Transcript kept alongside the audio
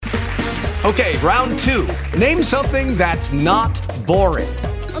Okay, round two. Name something that's not boring.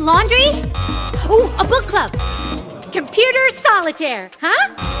 A laundry? Ooh, a book club. Computer solitaire,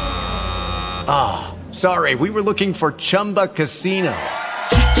 huh? Ah, oh, sorry, we were looking for Chumba Casino.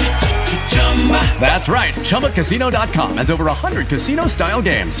 That's right, ChumbaCasino.com has over 100 casino-style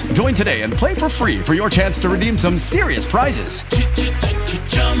games. Join today and play for free for your chance to redeem some serious prizes.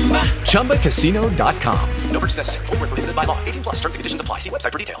 ChumbaCasino.com. No purchase necessary. Void where prohibited by law. 18 plus. Terms and conditions apply. See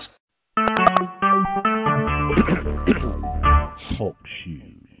website for details. Talk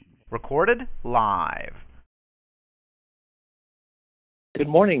shoes. Recorded live. Good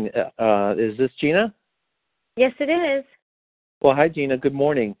morning. Is this Gina? Yes, it is. Well, hi, Gina. Good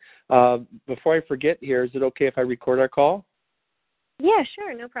morning. Before I forget here, is it okay if I record our call? Yeah,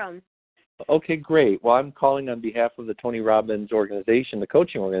 sure. No problem. Okay, great. Well, I'm calling on behalf of the Tony Robbins organization, the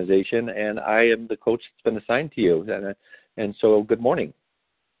coaching organization, and I am the coach that's been assigned to you. And so, good morning.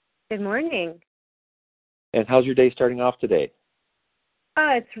 Good morning. And how's your day starting off today? Oh,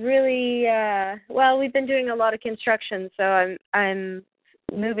 it's really, well, we've been doing a lot of construction, so I'm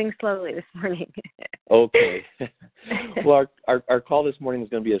moving slowly this morning. Okay. Well, our call this morning is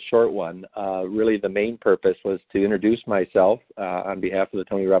going to be a short one. Really, the main purpose was to introduce myself on behalf of the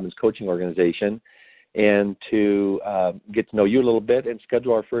Tony Robbins Coaching Organization and to get to know you a little bit and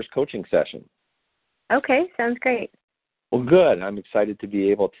schedule our first coaching session. Okay, sounds great. Well, good. I'm excited to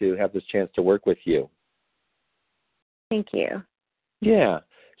be able to have this chance to work with you. Thank you. Yeah.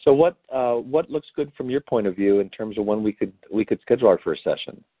 So what looks good from your point of view in terms of when we could schedule our first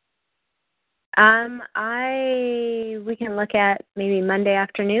session? We can look at maybe Monday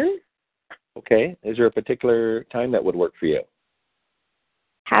afternoon. Okay. Is there a particular time that would work for you?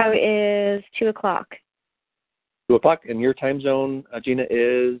 How is 2 o'clock? 2 o'clock, and your time zone, Gina,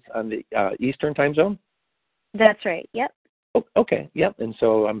 is on the Eastern time zone? That's right. Yep. Oh, okay. Yep. And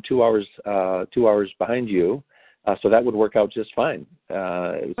so I'm 2 hours behind you. So that would work out just fine. So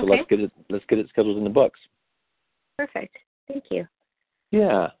okay. Let's get it scheduled in the books. Perfect. Thank you.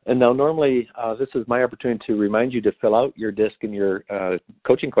 Yeah. And now normally this is my opportunity to remind you to fill out your disc in your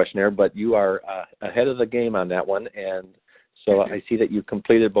coaching questionnaire, but you are ahead of the game on that one. And so I see that you've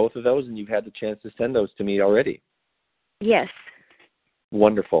completed both of those and you've had the chance to send those to me already. Yes.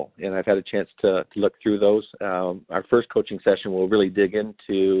 Wonderful. And I've had a chance to look through those. Our first coaching session will really dig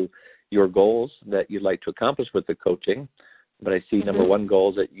into your goals that you'd like to accomplish with the coaching. But I see number one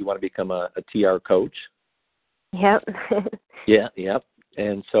goal is that you want to become a TR coach. Yep. Yep.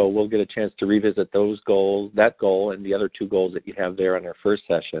 And so we'll get a chance to revisit those goals, that goal, and the other two goals that you have there on our first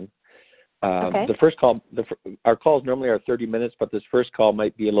session. Okay. The first call, our calls normally are 30 minutes, but this first call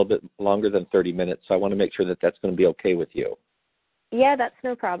might be a little bit longer than 30 minutes. So I want to make sure that that's going to be okay with you. Yeah, that's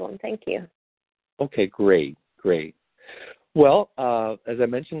no problem. Thank you. Okay, great. Well, as I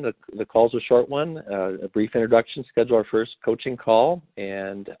mentioned, the call's a short one, a brief introduction, schedule our first coaching call.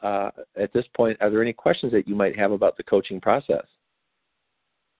 And at this point, are there any questions that you might have about the coaching process?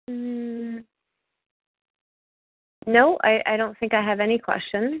 No, I don't think I have any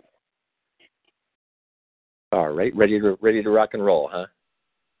questions. All right, ready to rock and roll, huh?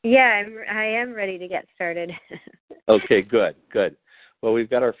 Yeah, I am ready to get started. Okay, good. Well,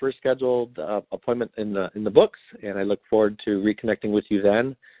 we've got our first scheduled appointment in the books, and I look forward to reconnecting with you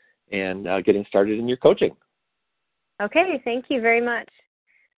then and getting started in your coaching. Okay, thank you very much.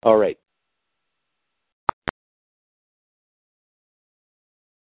 All right.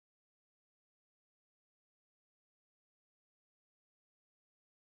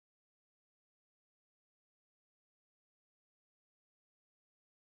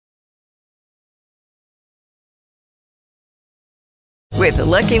 With the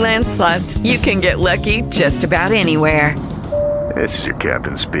Lucky Land Slots, you can get lucky just about anywhere. This is your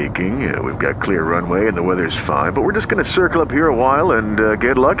captain speaking. We've got clear runway and the weather's fine, but we're just going to circle up here a while and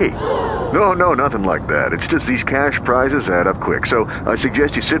get lucky. No, nothing like that. It's just these cash prizes add up quick. So I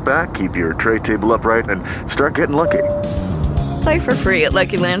suggest you sit back, keep your tray table upright, and start getting lucky. Play for free at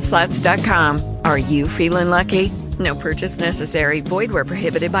LuckyLandSlots.com. Are you feeling lucky? No purchase necessary. Void where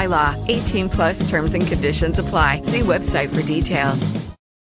prohibited by law. 18 plus terms and conditions apply. See website for details.